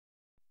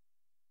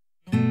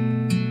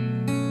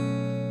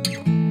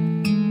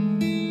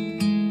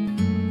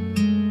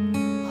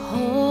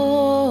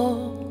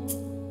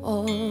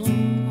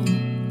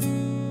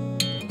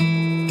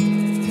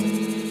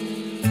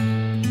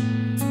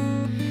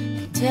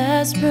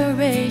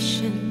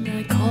desperation,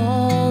 I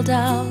called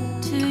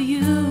out to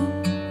you.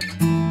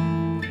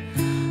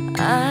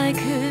 I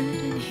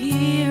couldn't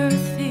hear a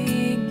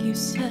thing you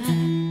said,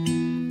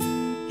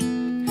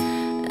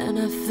 and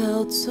I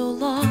felt so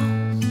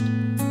lost.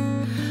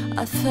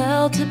 I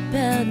felt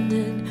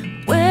abandoned.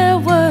 Where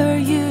were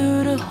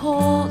you to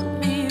hold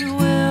me?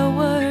 Where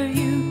were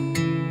you?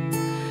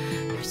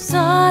 You're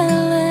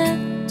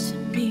silent to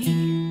me.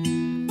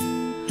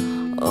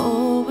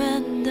 Oh,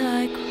 and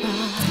I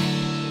cried.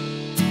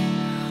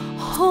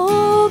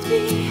 Hold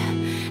me,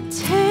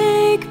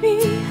 take me,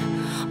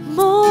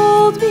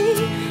 mold me,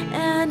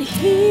 and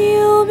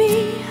heal me.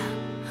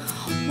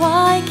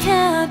 Why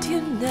can't you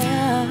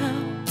now?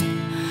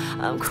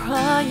 I'm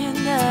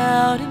crying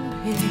out in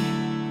pain.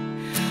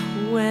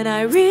 When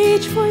I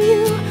reach for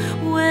you,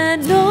 when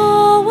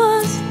all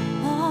was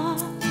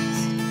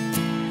lost,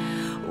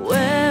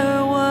 where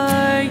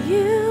were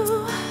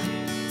you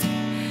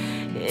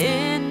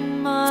in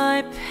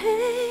my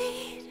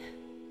pain?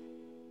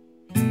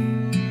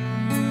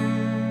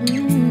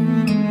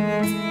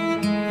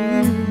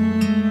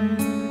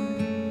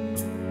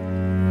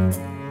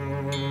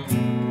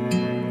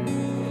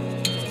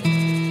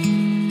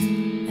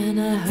 And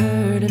I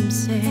heard him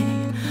say,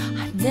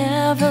 I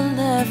never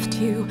left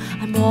you,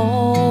 I'm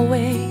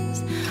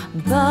always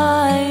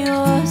by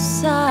your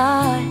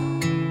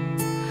side.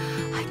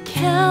 I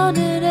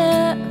counted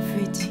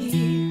every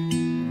tear,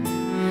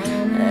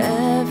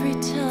 every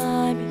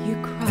time you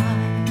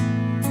cried.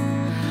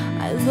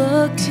 I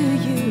looked to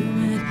you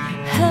and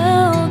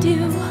held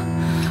you,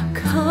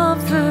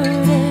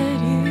 comforted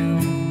you.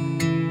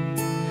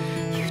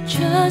 You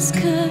just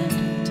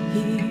couldn't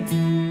hear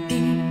me.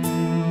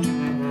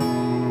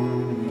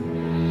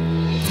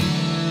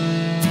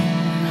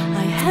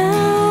 I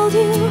held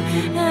you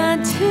and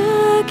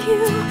took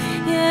you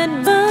in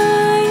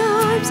my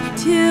arms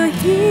to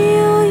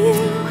heal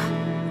you.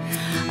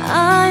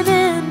 I'm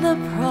in the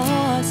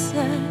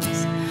process,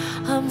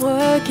 I'm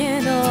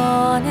working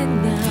on it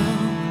now.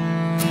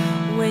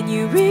 When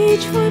you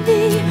reach for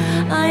me,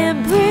 I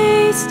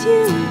embraced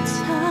you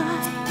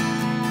tight.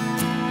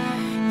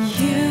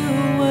 You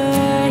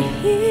were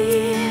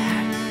here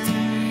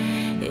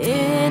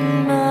in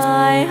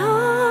my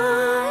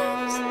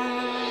arms.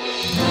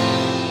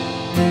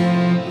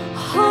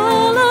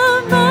 All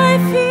of my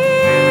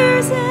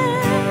fears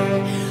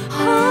and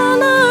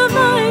all of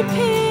my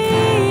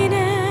pain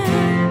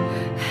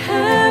and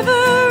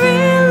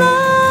every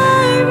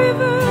lie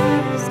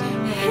reversed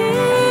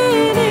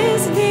in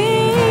His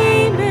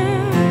name,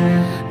 and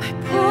my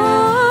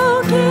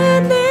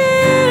brokenness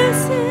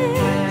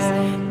is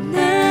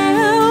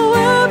now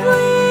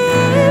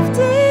uplifted.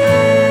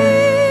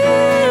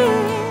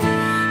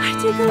 I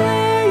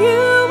declare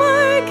you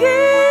are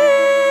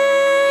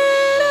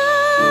good.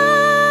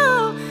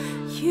 Oh,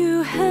 you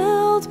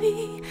held me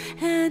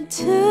and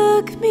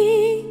took me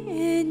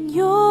in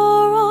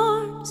your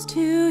arms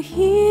to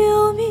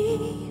heal me.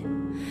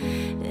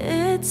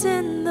 It's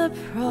in the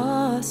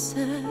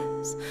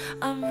process,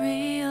 I'm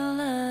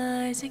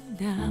realizing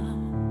now.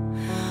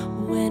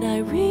 When I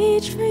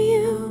reached for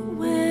you,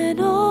 when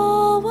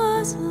all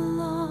was lost,